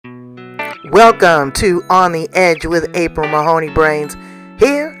Welcome to On the Edge with April Mahoney Brains.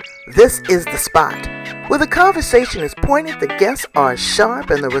 Here, this is the spot where the conversation is pointed, the guests are sharp,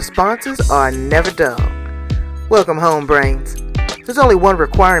 and the responses are never dull. Welcome home, Brains. There's only one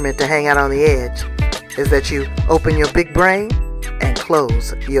requirement to hang out on the edge, is that you open your big brain and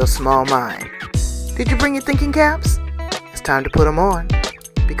close your small mind. Did you bring your thinking caps? It's time to put them on,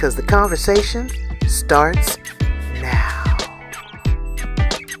 because the conversation starts now.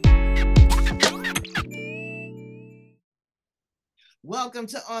 Welcome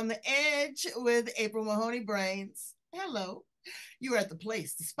to On the Edge with April Mahoney Brains. Hello. You are at the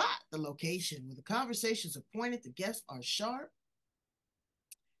place, the spot, the location where the conversations are pointed, the guests are sharp,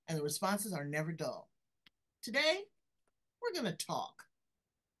 and the responses are never dull. Today, we're going to talk.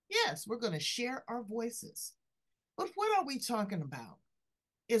 Yes, we're going to share our voices. But what are we talking about?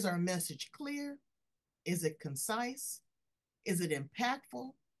 Is our message clear? Is it concise? Is it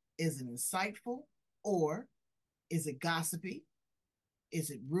impactful? Is it insightful? Or is it gossipy? Is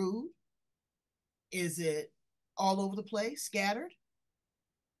it rude? Is it all over the place, scattered?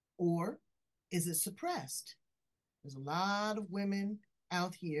 Or is it suppressed? There's a lot of women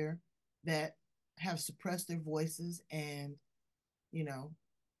out here that have suppressed their voices, and,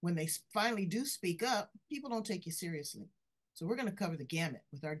 when they finally do speak up, people don't take you seriously. So we're going to cover the gamut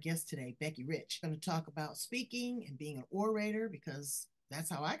with our guest today, Becky Rich. We're going to talk about speaking and being an orator, because that's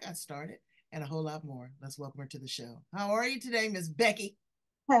how I got started, and a whole lot more. Let's welcome her to the show. How are you today, Miss Becky?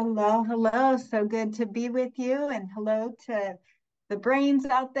 Hello. So good to be with you, and hello to the brains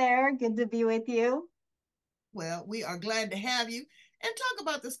out there. Good to be with you. Well, we are glad to have you and talk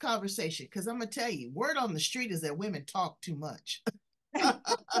about this conversation, because I'm going to tell you, word on the street is that women talk too much. Have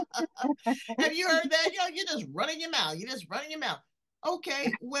you heard that? You're just running your mouth. You're just running your mouth.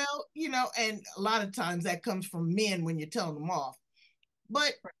 Okay, well, and a lot of times that comes from men when you're telling them off.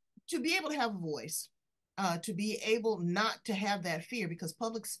 But to be able to have a voice, to be able not to have that fear, because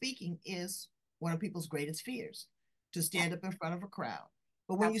public speaking is one of people's greatest fears, to stand up in front of a crowd.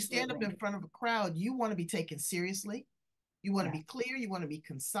 But when you stand up in front of a crowd, you want to be taken seriously. You want to be clear. You want to be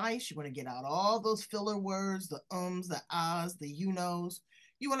concise. You want to get out all those filler words, the ums, the ahs, the you knows.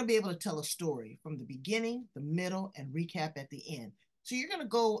 You want to be able to tell a story from the beginning, the middle, and recap at the end. So you're going to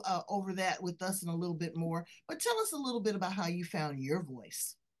go over that with us in a little bit more. But tell us a little bit about how you found your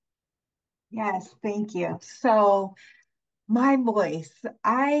voice. Yes, thank you. So my voice,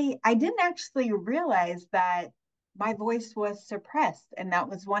 I didn't actually realize that my voice was suppressed, and that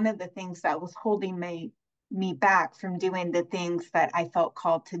was one of the things that was holding me back from doing the things that I felt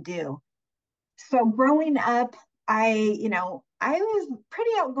called to do. So growing up, I was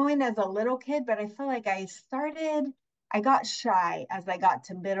pretty outgoing as a little kid, but I feel like I got shy as I got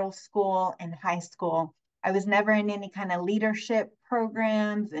to middle school and high school. I was never in any kind of leadership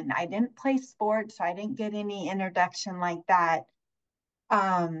programs, and I didn't play sports, so I didn't get any introduction like that.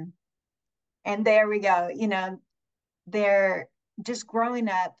 Um, and there we go, they're just growing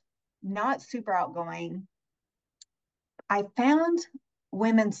up, not super outgoing. I found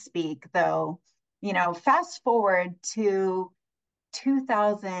WomenSpeak though, fast forward to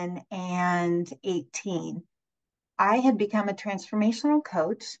 2018. I had become a transformational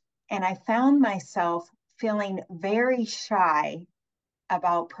coach, and I found myself feeling very shy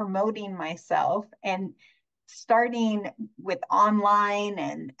about promoting myself and starting with online.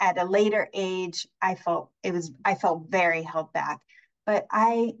 And at a later age, I felt very held back. But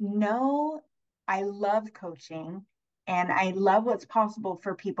I know I love coaching, and I love what's possible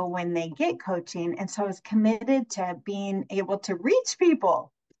for people when they get coaching. And so I was committed to being able to reach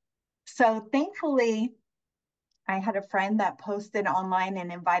people. So thankfully, I had a friend that posted online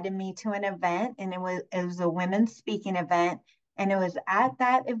and invited me to an event, and it was a women's speaking event. And it was at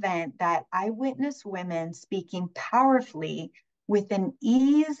that event that I witnessed women speaking powerfully with an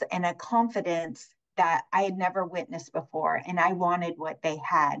ease and a confidence that I had never witnessed before. And I wanted what they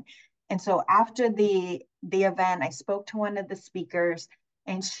had. And so after the event, I spoke to one of the speakers,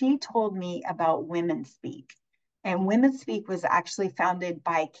 and she told me about WomenSpeak. And WomenSpeak was actually founded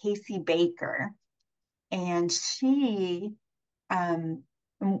by Casey Baker. And um,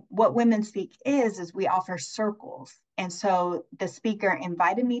 what WomenSpeak is we offer circles. And so the speaker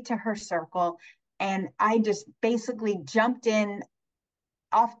invited me to her circle, and I just basically jumped in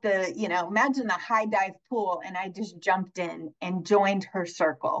off imagine a high dive pool, and I just jumped in and joined her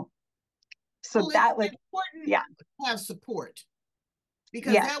circle. So well, that was important yeah to have support,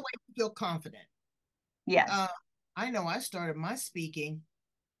 because yes that way you feel confident. yes I know I started my speaking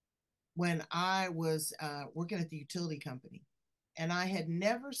when I was working at the utility company, and I had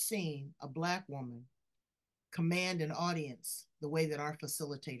never seen a Black woman command an audience the way that our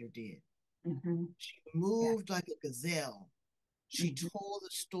facilitator did. Mm-hmm. She Yeah. moved like a gazelle. She Mm-hmm. told the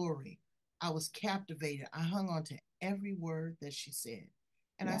story. I was captivated. I hung on to every word that she said.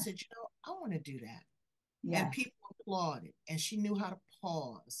 And I Yes. said, I want to do that. And Yes. people applauded. And she knew how to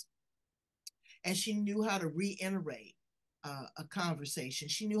pause. And she knew how to reiterate a conversation.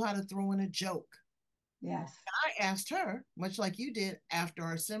 She knew how to throw in a joke. Yes. I asked her, much like you did after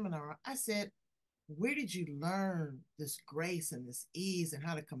our seminar, I said, where did you learn this grace and this ease and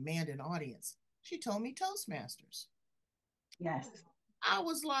how to command an audience? She told me Toastmasters. Yes. I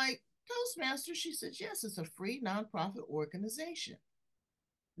was like, Toastmasters? She said, yes, it's a free nonprofit organization.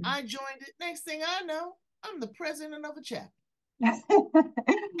 I joined it. Next thing I know, I'm the president of a chapter.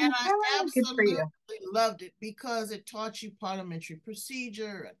 And I Oh, good for absolutely you. loved it because it taught you parliamentary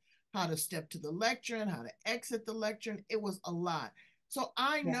procedure and how to step to the lectern, how to exit the lectern. It was a lot. So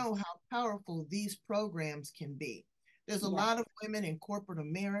I know Yes. how powerful these programs can be. There's a Yes. lot of women in corporate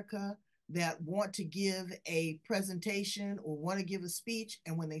America that want to give a presentation or want to give a speech.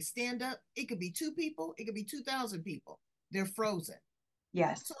 And when they stand up, it could be two people, it could be 2,000 people. They're frozen.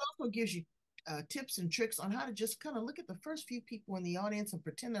 Yes. So it also gives you tips and tricks on how to just kind of look at the first few people in the audience and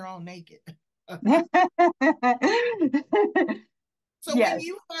pretend they're all naked. So when Yes.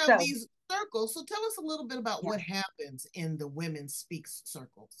 you have So, these circles, so tell us a little bit about yeah. what happens in the women speaks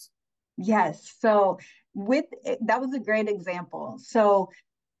circles. Yes. So, with that was a great example. So,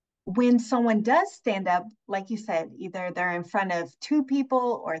 when someone does stand up, like you said, either they're in front of two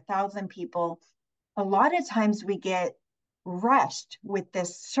people or 1,000 people, a lot of times we get rushed with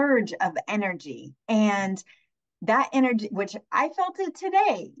this surge of energy. And that energy, which I felt it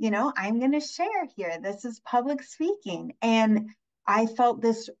today, I'm going to share here. This is public speaking. And I felt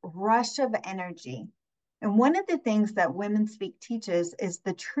this rush of energy. And one of the things that WomenSpeak teaches is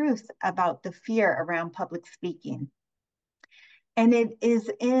the truth about the fear around public speaking. And it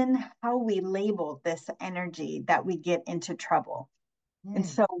is in how we label this energy that we get into trouble. And Hmm.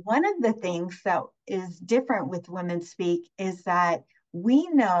 so, one of the things that is different with WomenSpeak is that we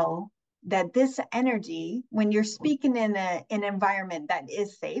know that this energy, when you're speaking in an environment that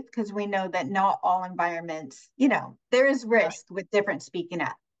is safe, because we know that not all environments, there is Right, risk with different speaking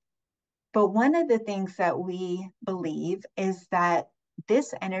up. But one of the things that we believe is that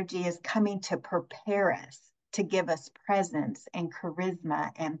this energy is coming to prepare us, to give us presence and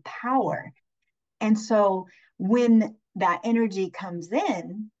charisma and power. And so when that energy comes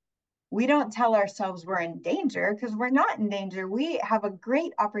in, we don't tell ourselves we're in danger because we're not in danger. We have a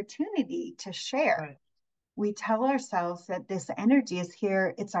great opportunity to share. right, We tell ourselves that this energy is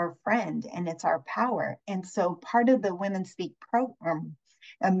here, it's our friend and it's our power. And so part of the WomenSpeak program,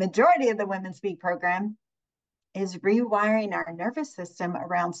 a majority of the WomenSpeak program is rewiring our nervous system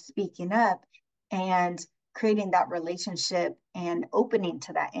around speaking up and creating that relationship and opening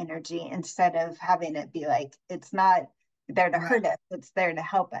to that energy instead of having it be like it's not there to right. hurt us, it's there to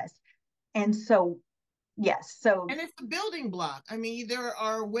help us. And so, yes, so And it's a building block. I mean, there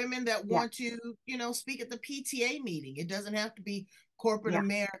are women that yeah, want to, speak at the PTA meeting. It doesn't have to be corporate yeah,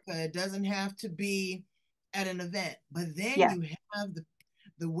 America. It doesn't have to be at an event. But then yeah, you have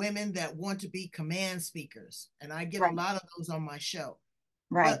the women that want to be command speakers. And I get a right, lot of those on my show.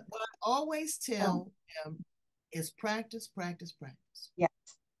 right. But what I always So, tell them is practice, practice, practice. yeah,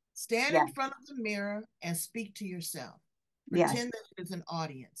 Stand yeah, in front of the mirror and speak to yourself. yes, Pretend that there's an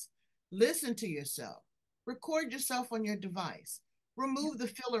audience. Listen to yourself. Record yourself on your device. Remove the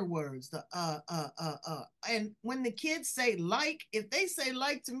filler words, the And when the kids say like, if they say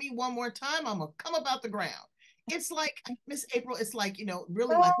like to me one more time, I'm gonna come up out the ground. It's like Miss April, it's like,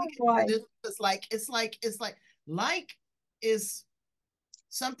 really like we oh can do boy, this. It's like is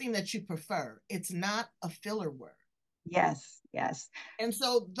something that you prefer. It's not a filler word. yes, yes. And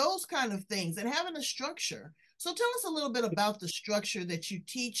so those kind of things and having a structure. So tell us a little bit about the structure that you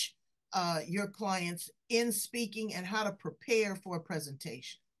teach your clients in speaking and how to prepare for a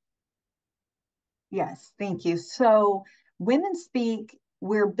presentation. Yes, thank you. So WomenSpeak,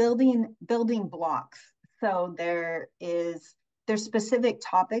 we're building blocks. So there's specific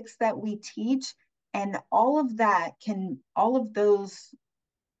topics that we teach, and all of those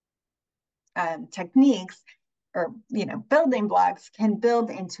techniques or building blocks can build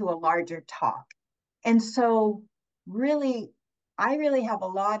into a larger talk. And so really, I really have a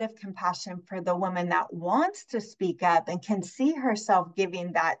lot of compassion for the woman that wants to speak up and can see herself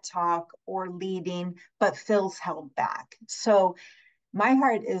giving that talk or leading, but feels held back. So my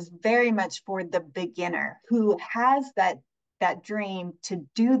heart is very much for the beginner who has that dream to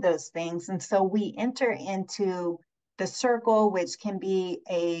do those things. And so we enter into the circle, which can be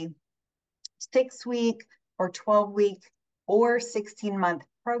a 6 week or 12 week or 16-month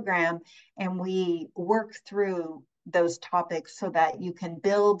program, and we work through those topics so that you can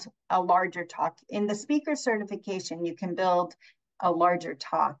build a larger talk. In the speaker certification, you can build a larger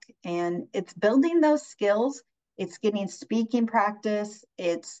talk, and it's building those skills. It's getting speaking practice.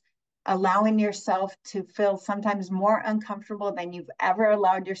 It's allowing yourself to feel sometimes more uncomfortable than you've ever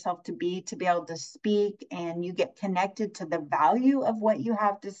allowed yourself to be able to speak, and you get connected to the value of what you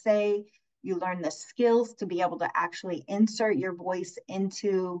have to say. You learn the skills to be able to actually insert your voice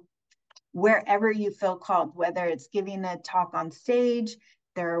into wherever you feel called, whether it's giving a talk on stage.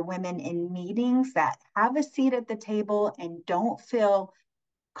 There are women in meetings that have a seat at the table and don't feel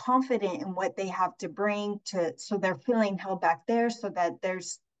confident in what they have to bring to, so they're feeling held back there, so that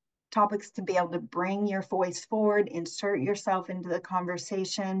there's topics to be able to bring your voice forward, insert yourself into the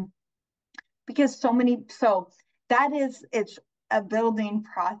conversation. Because so that is, it's a building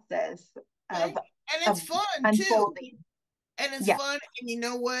process Okay. of And it's of fun too. unfolding. And it's Yeah. fun. And you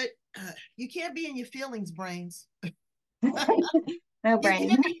know what? You can't be in your feelings, brains. No You brain.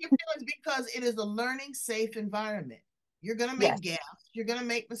 can't be in your feelings because it is a learning, safe environment. You're going to Yes. make gaffes, you're going to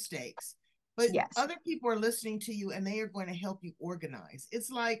make mistakes, but Yes. other people are listening to you and they are going to help you organize. It's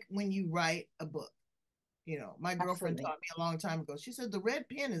like when you write a book. You know, my girlfriend Absolutely. taught me a long time ago. She said the red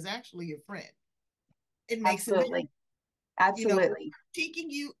pen is actually your friend. It makes it better. Absolutely. You know, Absolutely. critiquing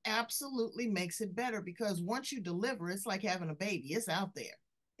you absolutely makes it better because once you deliver, it's like having a baby. It's out there.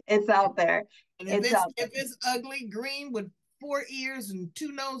 It's out there. And if It's it's out there. if it's ugly green with four ears and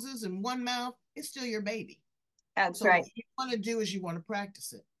two noses and one mouth, it's still your baby. That's So what right. you want to do is you want to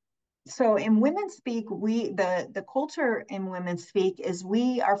practice it. So in WomenSpeak, the culture in WomenSpeak is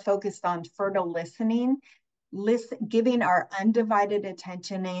we are focused on fertile listening, giving our undivided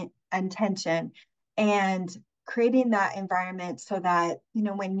attention, and creating that environment so that,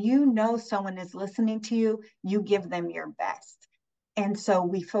 when you know someone is listening to you, you give them your best. And so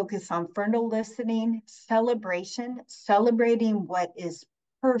we focus on fertile listening, celebration, celebrating what is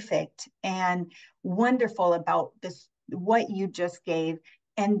perfect and wonderful about this, what you just gave.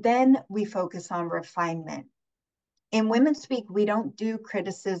 And then we focus on refinement. In WomenSpeak, we don't do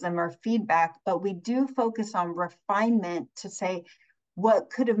criticism or feedback, but we do focus on refinement to say what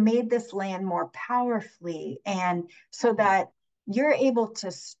could have made this land more powerfully. And so that you're able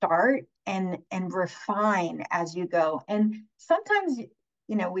to start and refine as you go. And sometimes,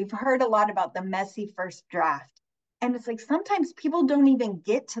 we've heard a lot about the messy first draft. And it's like sometimes people don't even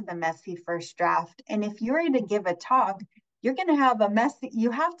get to the messy first draft. And if you're to give a talk, you're going to have a messy, you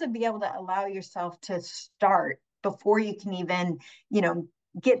have to be able to allow yourself to start before you can even,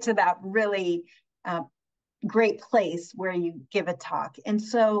 get to that really great place where you give a talk. And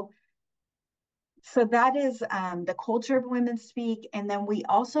so that is the culture of WomenSpeak. And then we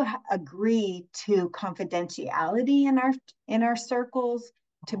also agree to confidentiality in our circles,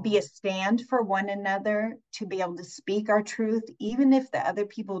 to be a stand for one another, to be able to speak our truth, even if the other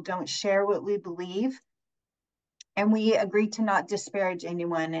people don't share what we believe. And we agree to not disparage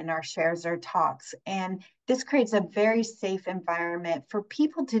anyone in our shares or talks. And this creates a very safe environment for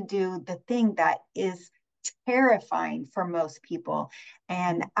people to do the thing that is terrifying for most people.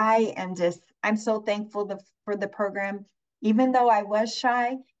 And I'm so thankful for the program. Even though I was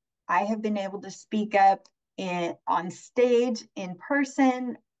shy, I have been able to speak up on stage, in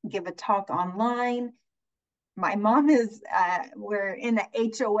person, give a talk online. My mom we're in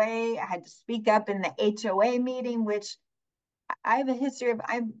the HOA. I had to speak up in the HOA meeting, which I have a history of.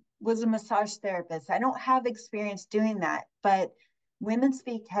 I was a massage therapist. I don't have experience doing that, but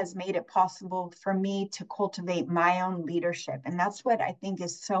WomenSpeak has made it possible for me to cultivate my own leadership. And that's what I think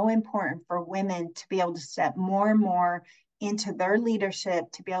is so important for women, to be able to step more and more into their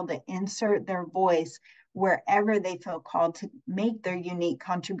leadership, to be able to insert their voice wherever they feel called to make their unique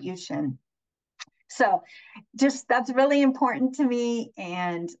contribution. So just that's really important to me.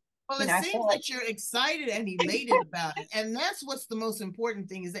 And, Well, it I seems feel like, that you're excited and elated about it. And that's what's the most important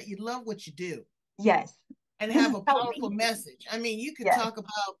thing is that you love what you do yes, and this have has a helped me. powerful message. I mean, you could Yes, talk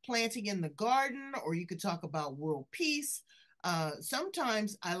about planting in the garden or you could talk about world peace.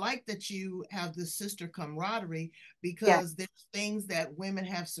 Sometimes I like that you have this sister camaraderie yes, because there's things that women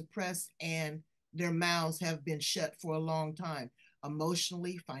have suppressed and their mouths have been shut for a long time,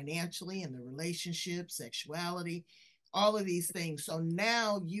 emotionally, financially, in the relationship, sexuality, all of these things. So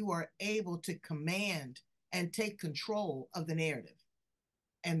now you are able to command and take control of the narrative.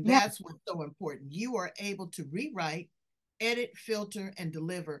 And yes, that's what's so important. You are able to rewrite, edit, filter, and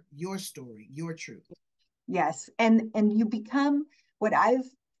deliver your story, your truth. yes. And you become, what I've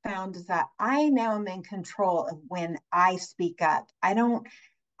found is that I now am in control of when I speak up.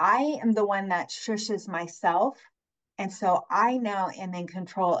 I am the one that shushes myself And so I now am in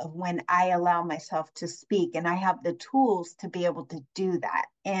control of when I allow myself to speak, and I have the tools to be able to do that.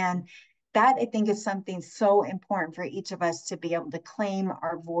 And that, I think, is something so important for each of us, to be able to claim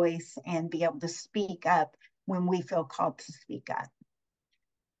our voice and be able to speak up when we feel called to speak up.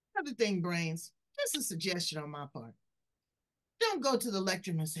 Another thing, brains, just a suggestion on my part. Don't go to the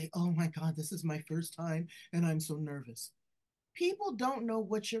lectern and say, oh my God, this is my first time and I'm so nervous. People don't know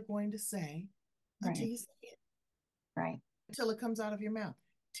what you're going to say until Right, you say it, right. until it comes out of your mouth.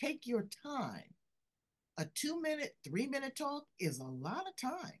 Take your time. A 2 minute, 3 minute talk is a lot of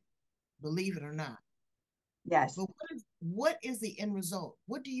time, believe it or not. Yes, But what is the end result?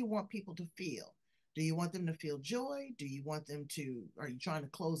 What do you want people to feel? Do you want them to feel joy? Do you want them to, are you trying to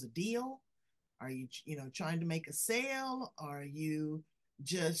close a deal? Are you, trying to make a sale? Are you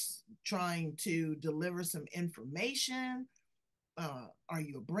just trying to deliver some information? Are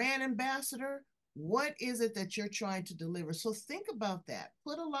you a brand ambassador? What is it that you're trying to deliver? So think about that.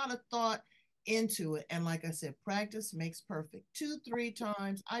 Put a lot of thought into it. And like I said, practice makes perfect. 2, 3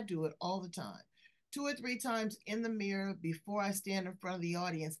 times. I do it all the time. 2 or 3 times in the mirror before I stand in front of the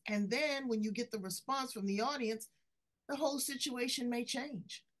audience. And then when you get the response from the audience, the whole situation may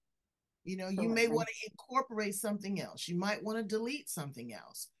change. You may absolutely. want to incorporate something else. You might want to delete something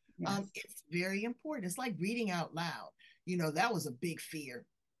else. Yes, It's very important. It's like reading out loud. That was a big fear.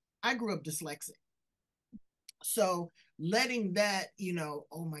 I grew up dyslexic. So letting that,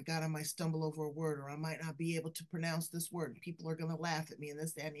 oh my God, I might stumble over a word, or I might not be able to pronounce this word. People are going to laugh at me and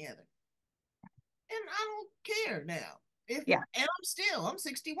this, that, and the other. And I don't care now. yeah, I'm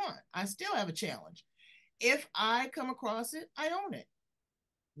 61. I still have a challenge. If I come across it, I own it.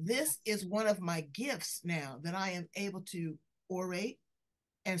 This is one of my gifts now, that I am able to orate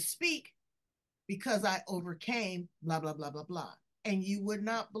and speak because I overcame blah, blah, blah, blah, blah. And you would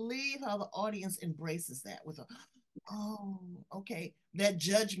not believe how the audience embraces that with a, oh, okay, that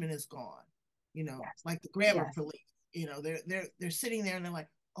judgment is gone. yes, Like the grammar yes, police. They're sitting there and they're like,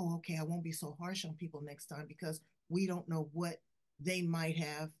 oh, okay, I won't be so harsh on people next time, because we don't know what they might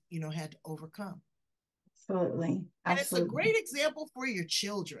have, had to overcome. absolutely, And it's a absolutely. great example for your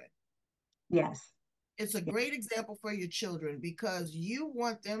children. Yes, It's a yes, great example for your children, because you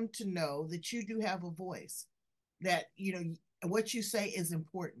want them to know that you do have a voice, that, what you say is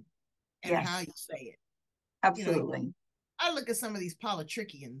important, and how yes, you say it. You know, absolutely. I look at some of these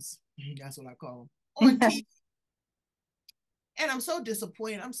politricians, that's what I call them, on TV, and I'm so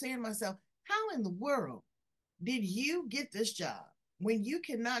disappointed. I'm saying to myself, how in the world did you get this job when you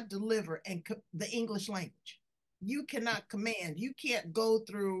cannot deliver the English language? You cannot command, you can't go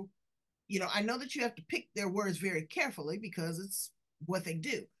through, I know that you have to pick their words very carefully because it's what they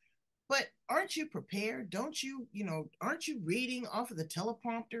do. But aren't you prepared? Don't you, aren't you reading off of the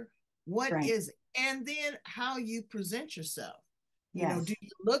teleprompter? What Right. is it? And then how you present yourself. Do Yes. you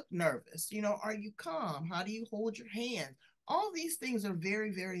look nervous? Are you calm? How do you hold your hand? All these things are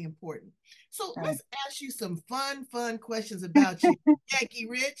very, very important. So Right. let's ask you some fun questions about you. Becky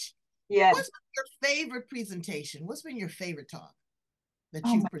Rich, Yes. what's been your favorite presentation? What's been your favorite talk that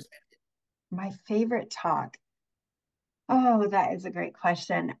Oh, you've presented? my favorite talk. Oh, that is a great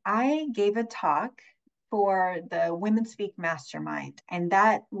question. I gave a talk for the WomenSpeak Mastermind, and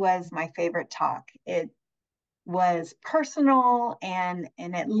that was my favorite talk. It was personal, and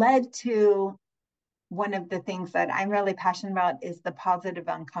it led to one of the things that I'm really passionate about, is the positive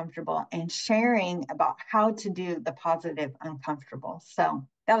uncomfortable, and sharing about how to do the positive uncomfortable. So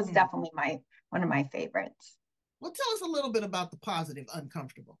that was Hmm. definitely my one of my favorites. Well, tell us a little bit about the positive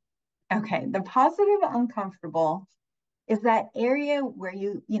uncomfortable. Okay, the positive uncomfortable is that area where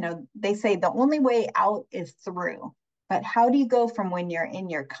they say the only way out is through. But how do you go from when you're in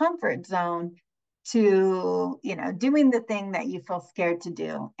your comfort zone to, doing the thing that you feel scared to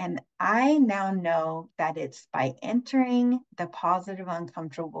do? And I now know that it's by entering the positive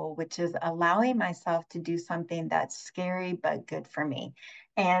uncomfortable, which is allowing myself to do something that's scary but good for me.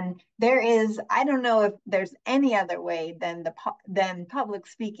 And I don't know if there's any other way than public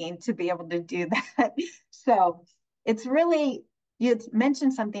speaking to be able to do that. So it's really, you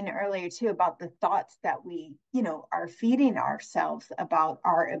mentioned something earlier too about the thoughts that we, are feeding ourselves about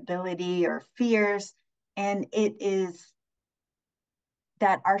our ability or fears. And it is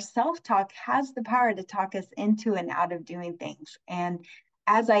that our self-talk has the power to talk us into and out of doing things. And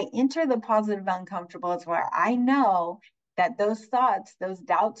as I enter the positive uncomfortable, is where I know that those thoughts, those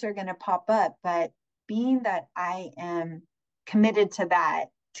doubts are going to pop up. But being that I am committed to that,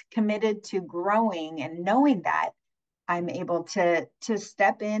 committed to growing, and knowing that I'm able to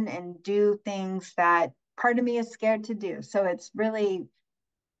step in and do things that part of me is scared to do. So it's really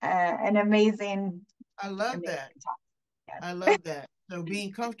an amazing, I love amazing that. talk. I love that. So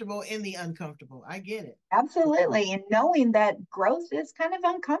being comfortable in the uncomfortable. I get it. Absolutely. And knowing that growth is kind of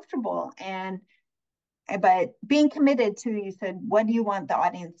uncomfortable and but being committed to, you said, what do you want the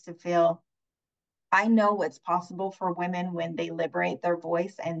audience to feel? I know what's possible for women when they liberate their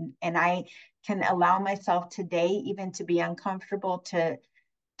voice, and I can allow myself today even to be uncomfortable to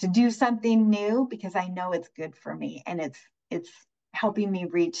do something new because I know it's good for me and it's helping me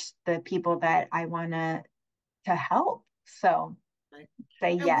reach the people that I want to help. So Right.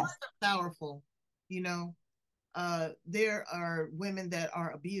 say And words yes. are powerful. You know, there are women that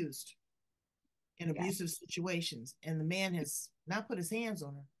are abused in Yes. abusive situations, and the man has not put his hands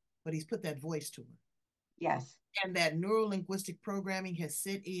on her, but he's put that voice to her. Yes. And that neuro linguistic programming has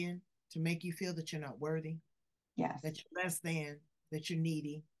set in to make you feel that you're not worthy, Yes. that you're less than, that you're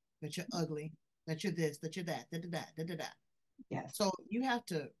needy, that you're ugly, that you're this, that you're that, da da da da da da. Yes. So you have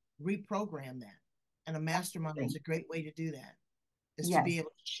to reprogram that. And a mastermind is Absolutely. a great way to do that, is to Yes. be able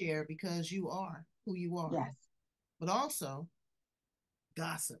to share because you are who you are. Yes. But also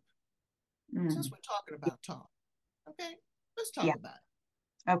gossip. Since Mm. we're talking about talk, okay, let's Yeah. talk about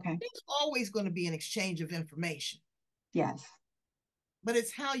it. Okay. There's always going to be an exchange of information, Yes. but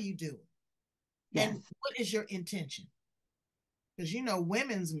it's how you do it. And Yes. what is your intention? Because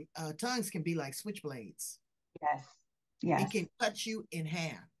women's tongues can be like switchblades. Yes. It Yes. can cut you in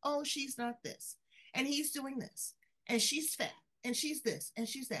half. Oh, she's not this, and he's doing this, and she's fat, and she's this, and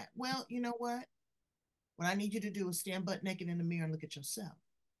she's that. Well, you know what? What I need you to do is stand butt naked in the mirror and look at yourself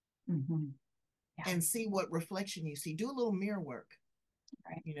Mm-hmm. Yeah. and see what reflection you see. Do a little mirror work,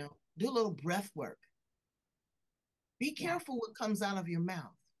 Right. do a little breath work. Be Yeah. careful what comes out of your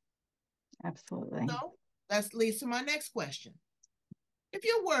mouth. Absolutely. So that leads to my next question. If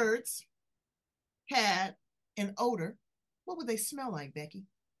your words had an odor, what would they smell like, Becky?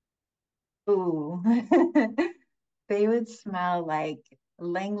 Ooh. They would smell like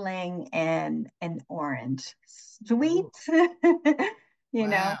ling ling and an orange. Sweet, Oh, you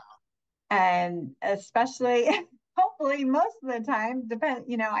know, wow. and especially hopefully most of the time depend,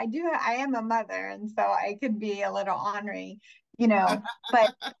 I am a mother and so I could be a little ornery, you know,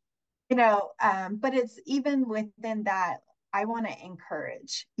 but but it's even within that, I want to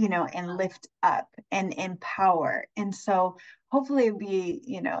encourage, and lift up and empower. And so hopefully it'd be,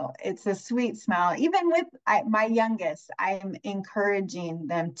 it's a sweet smile. Even with my youngest, I'm encouraging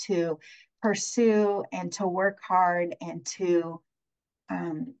them to pursue and to work hard and to,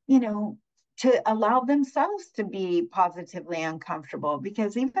 to allow themselves to be positively uncomfortable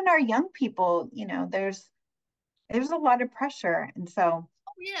because even our young people, there's a lot of pressure. And so,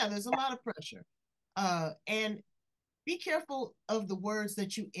 Oh, yeah, there's a lot of pressure. And be careful of the words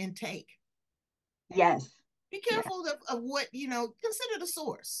that you intake. yes, Be yes, careful of what, consider the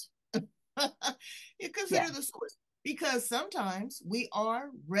source. You yes. consider the source because sometimes we are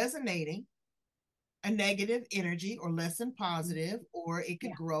resonating a negative energy or less than positive, or it could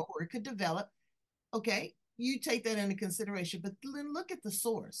Yeah. grow or it could develop. Okay, you take that into consideration, but then look at the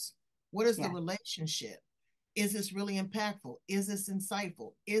source. What is the Yes. relationship? Is this really impactful? Is this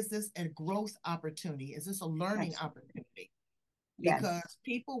insightful? Is this a growth opportunity? Is this a learning Absolutely. opportunity? Yes. Because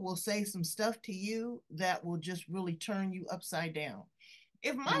people will say some stuff to you that will just really turn you upside down.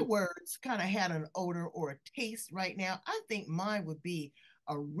 If my Right. words kind of had an odor or a taste right now, I think mine would be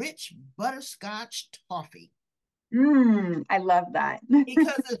a rich butterscotch toffee I love that.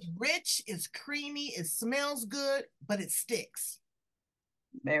 because it's rich, it's creamy, it smells good, but it sticks.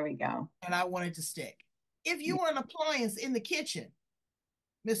 There we go. And I want it to stick. If Yeah. you were an appliance in the kitchen,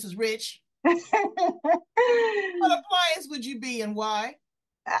 Mrs. Rich, what appliance would you be and why?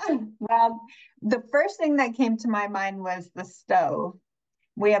 Well, the first thing that came to my mind was the stove.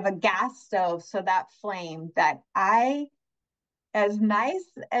 We have a gas stove, so that flame that as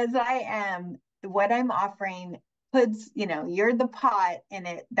nice as I am, what I'm offering puts, you're the pot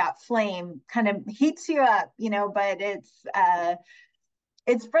and that flame kind of heats you up, but it's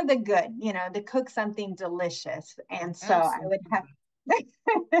for the good, to cook something delicious. And so I would have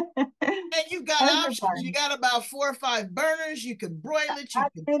Absolutely. And you've got those are options. You fun. got about 4 or 5 burners. You can broil it, you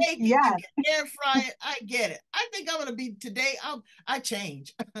can bake it, you Yeah, can air fry it. I get it. I think I'm gonna be today. I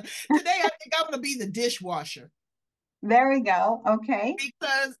change. Today I think I'm gonna be the dishwasher there we go. Okay.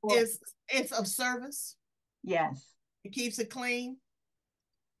 because Cool. it's of service. Yes, It keeps it clean.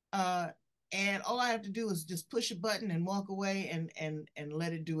 Uh, and all I have to do is just push a button and walk away and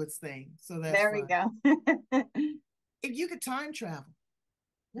let it do its thing. So that's there we fun. go. If you could time travel,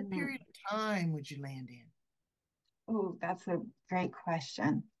 what period of time would you land in? Oh, that's a great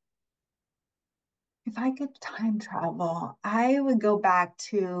question. If I could time travel, I would go back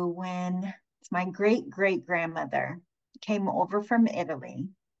to when it's my great great grandmother. came over from Italy.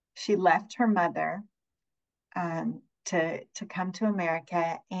 She left her mother to come to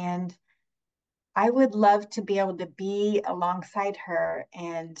America, and I would love to be able to be alongside her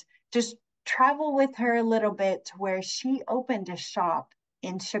and just travel with her a little bit to where she opened a shop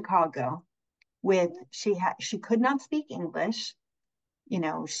in Chicago with she could not speak English. You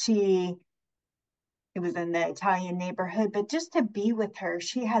know, she it was in the Italian neighborhood, but just to be with her,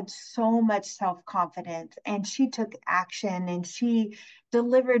 she had so much self confidence and she took action and she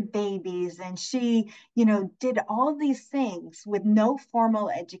delivered babies and she, did all these things with no formal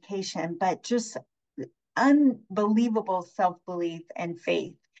education, but just unbelievable self belief and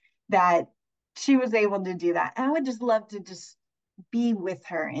faith that she was able to do that. And I would just love to just be with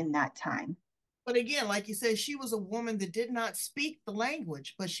her in that time. But again, like you said, she was a woman that did not speak the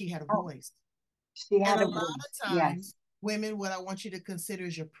language, but she had a Oh, voice. she And had a a lot voice. of Yes, times, women, what I want you to consider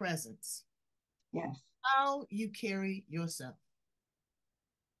is your presence, yes. how you carry yourself.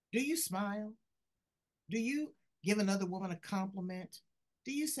 Do you smile? Do you give another woman a compliment?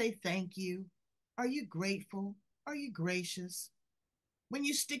 Do you say thank you? Are you grateful? Are you gracious? When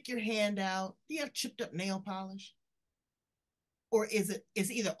you stick your hand out, do you have chipped up nail polish? Or is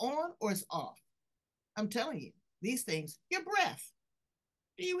it's either on or it's off? I'm telling you, these things, your breath.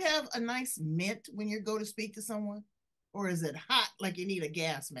 Do you have a nice mint when you go to speak to someone? Or is it hot like you need a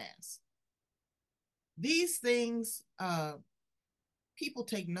gas mask? These things people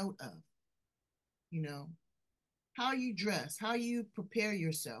take note of, you know, how you dress, how you prepare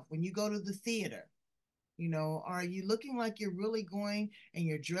yourself when you go to the theater. Are you looking like you're really going and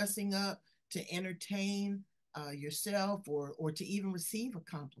you're dressing up to entertain yourself or to even receive a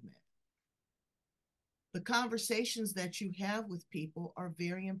compliment? The conversations that you have with people are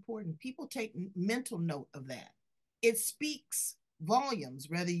very important. People take mental note of that. It speaks volumes,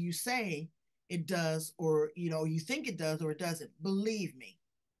 whether you say it does or you think it does or it doesn't. Believe me,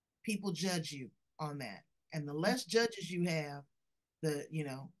 people judge you on that. And the less judges you have,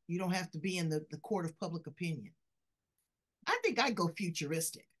 you don't have to be in the court of public opinion. I think I go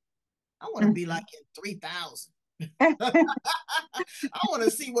futuristic. I want to be like in 3000. I want to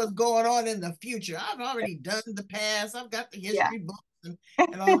see what's going on in the future. I've already done the past. I've got the Yeah. history books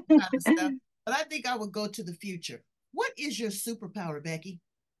and all that kind of stuff. But I think I would go to the future. What is your superpower, Becky?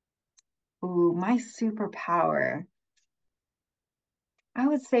 Ooh, my superpower. I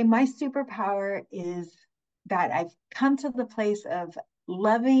would say my superpower is that I've come to the place of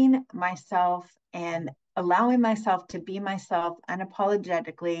loving myself and allowing myself to be myself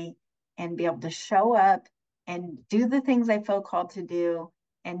unapologetically and be able to show up and do the things I feel called to do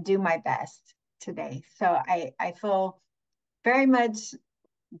and do my best today. So I feel very much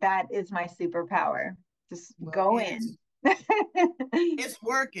that is my superpower. Just Well, go it's in. it's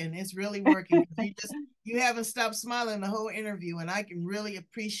working. It's really working. You haven't stopped smiling the whole interview, and I can really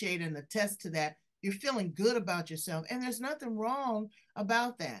appreciate and attest to that. You're feeling good about yourself, and there's nothing wrong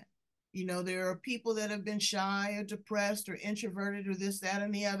about that. There are people that have been shy or depressed or introverted or this, that,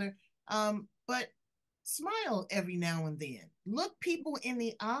 and the other. But smile every now and then. Look people in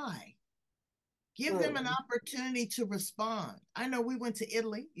the eye. Give them an Absolutely. opportunity to respond. I know we went to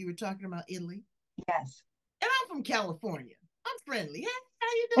Italy. You were talking about Italy. Yes. And I'm from California. I'm friendly. Hey, how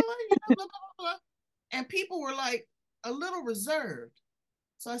you doing? Blah, blah, blah, blah. And people were like a little reserved.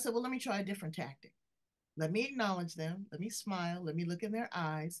 So I said, well, let me try a different tactic. Let me acknowledge them. Let me smile. Let me look in their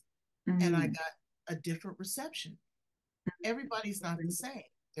eyes. And I Mm-hmm. got a different reception. Everybody's not the same.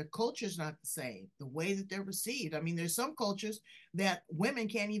 Their culture's not the same. The way that they're received. I mean, there's some cultures that women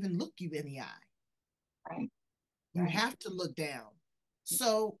can't even look you in the eye. Right. You Right. have to look down.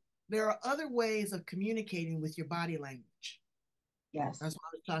 So there are other ways of communicating with your body language. Yes. That's why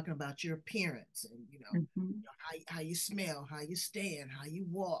I was talking about your appearance and Mm-hmm. how you smell, how you stand, how you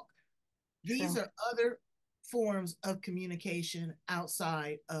walk. These True. are other forms of communication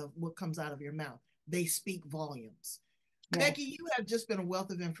outside of what comes out of your mouth. They speak volumes. Becky, Yes. you have just been a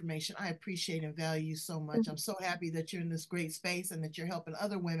wealth of information. I appreciate and value you so much. I'm so happy that you're in this great space and that you're helping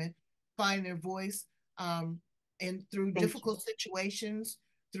other women find their voice um, and through Thank you. difficult situations,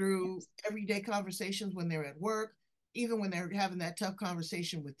 through Yes. everyday conversations when they're at work, even when they're having that tough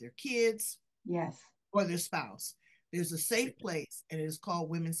conversation with their kids Yes. or their spouse. There's a safe place, and it is called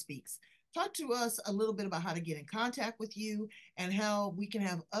Women Speaks. Talk to us a little bit about how to get in contact with you and how we can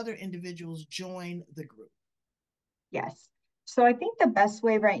have other individuals join the group. Yes. So I think the best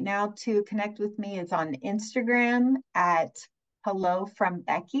way right now to connect with me is on Instagram at Hello from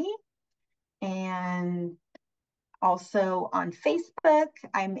Becky, and also on Facebook.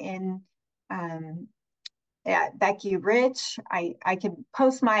 I'm in, um, Becky Rich. I could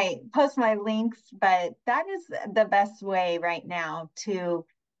post my links, but that is the best way right now to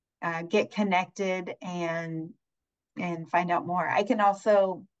get connected and find out more. I can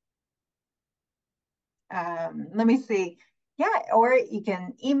also let me see. Yeah, or you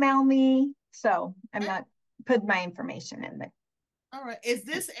can email me. So I'm not putting my information in there. All right. Is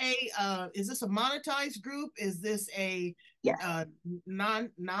this a monetized group? Is this a Yes. uh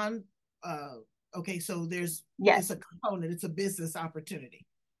non uh okay, so Yes. it's a component, it's a business opportunity.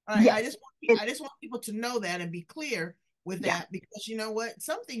 All right. Yes. It, I just want people to know that and be clear with yeah. that, because you know what?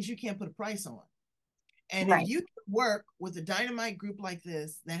 Some things you can't put a price on. And if Right. you can work with a dynamite group like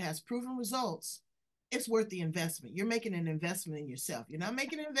this that has proven results, it's worth the investment. You're making an investment in yourself. You're not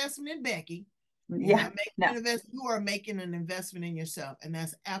making an investment in Becky. You're Yeah. not making No. an investment. You are making an investment in yourself, and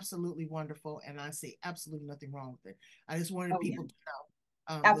that's absolutely wonderful. And I see absolutely nothing wrong with it. I just wanted Oh yeah. people to know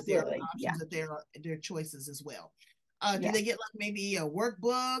that there are Absolutely. Yeah. options, that there are choices as well. Do Yeah. they get like maybe a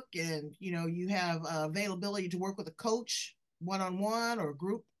workbook, and you have availability to work with a coach one on one or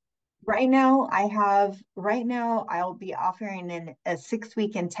group? Right now I'll be offering a 6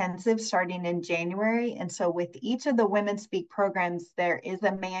 week intensive starting in January. And so with each of the Women Speak programs, there is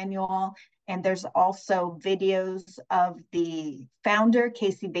a manual and there's also videos of the founder,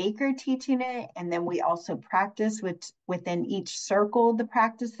 Casey Baker, teaching it. And then we also practice within each circle the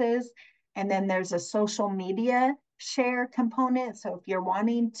practices. And then there's a social media share component. So if you're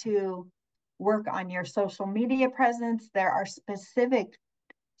wanting to work on your social media presence, there are specific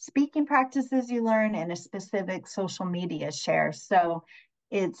speaking practices you learn and a specific social media share. So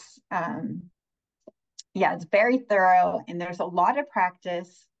it's yeah, it's very thorough and there's a lot of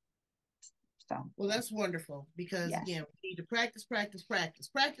practice. So Well, that's wonderful, because yes, again, we need to practice, practice, practice,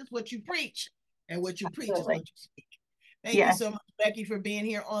 practice what you preach, and what you preach is absolutely. what you speak. Thank you Yes, so much, Becky, for being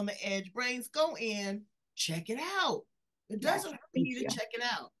here on the Edge Brains. Go in, check it out. It yes. doesn't hurt Thank you to you. check it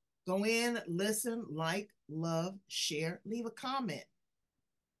out. Go in, listen, like, love, share, leave a comment.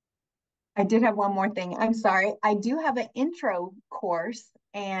 I did have one more thing. I'm sorry. I do have an intro course,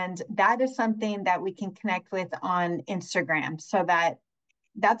 and that is something that we can connect with on Instagram so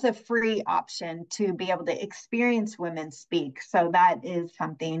that's a free option to be able to experience women speak. So that is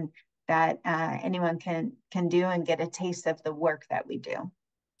something that anyone can do and get a taste of the work that we do.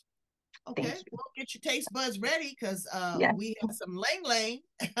 Okay, Thank you. well, get your taste buds ready, because Yes. we have some lang lang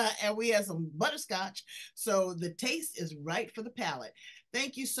and we have some butterscotch. So the taste is right for the palate.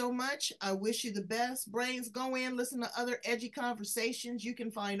 Thank you so much. I wish you the best. Brains, go in, listen to other edgy conversations. You can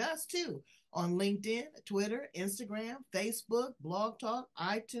find us too on LinkedIn, Twitter, Instagram, Facebook, Blog Talk,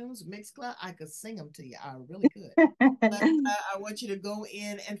 iTunes, Mixcloud. I could sing them to you. I really could. But I want you to go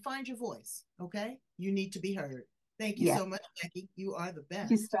in and find your voice. Okay? You need to be heard. Thank you Yes. so much, Becky. You are the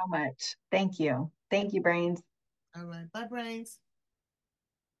Thank you best. so much. Thank you. Thank you, Brains. All right. Bye, Brains.